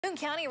Boone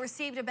County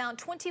received about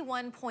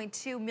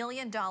 $21.2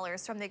 million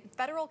from the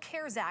federal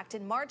CARES Act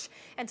in March.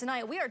 And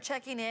tonight we are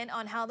checking in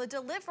on how the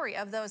delivery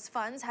of those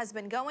funds has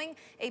been going.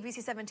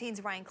 ABC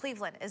 17's Ryan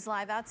Cleveland is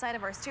live outside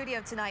of our studio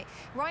tonight.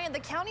 Ryan, the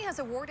county has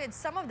awarded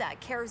some of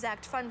that CARES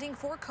Act funding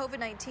for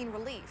COVID-19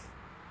 relief.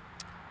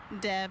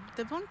 Deb,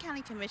 the Boone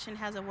County Commission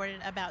has awarded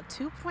about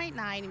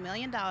 $2.9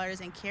 million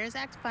in CARES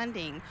Act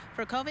funding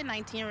for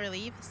COVID-19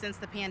 relief since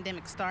the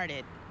pandemic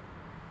started.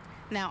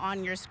 Now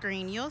on your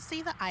screen, you'll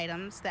see the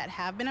items that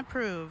have been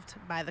approved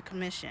by the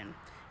Commission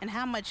and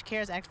how much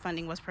CARES Act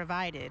funding was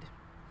provided.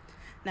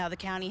 Now the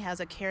county has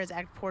a CARES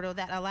Act portal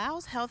that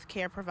allows health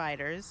care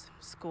providers,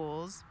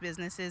 schools,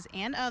 businesses,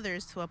 and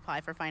others to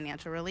apply for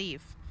financial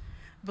relief.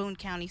 Boone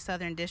County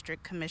Southern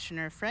District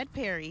Commissioner Fred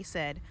Perry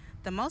said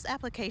the most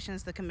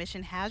applications the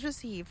Commission has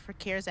received for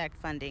CARES Act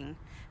funding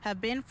have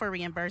been for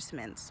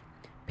reimbursements.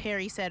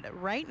 Perry said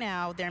right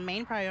now their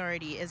main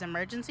priority is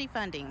emergency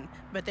funding,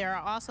 but there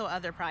are also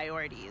other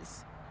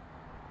priorities.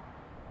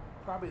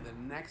 Probably the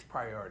next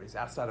priorities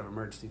outside of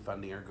emergency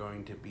funding are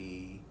going to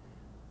be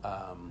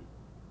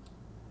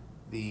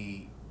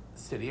the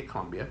City of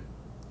Columbia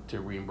to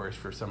reimburse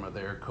for some of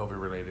their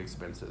COVID-related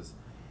expenses,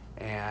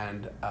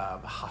 and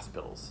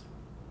hospitals.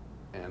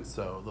 And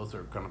so those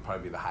are going to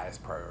probably be the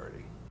highest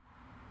priority.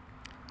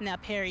 Now,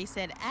 Perry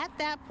said at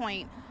that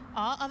point,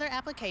 all other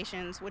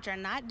applications, which are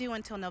not due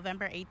until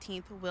November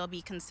 18th, will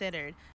be considered.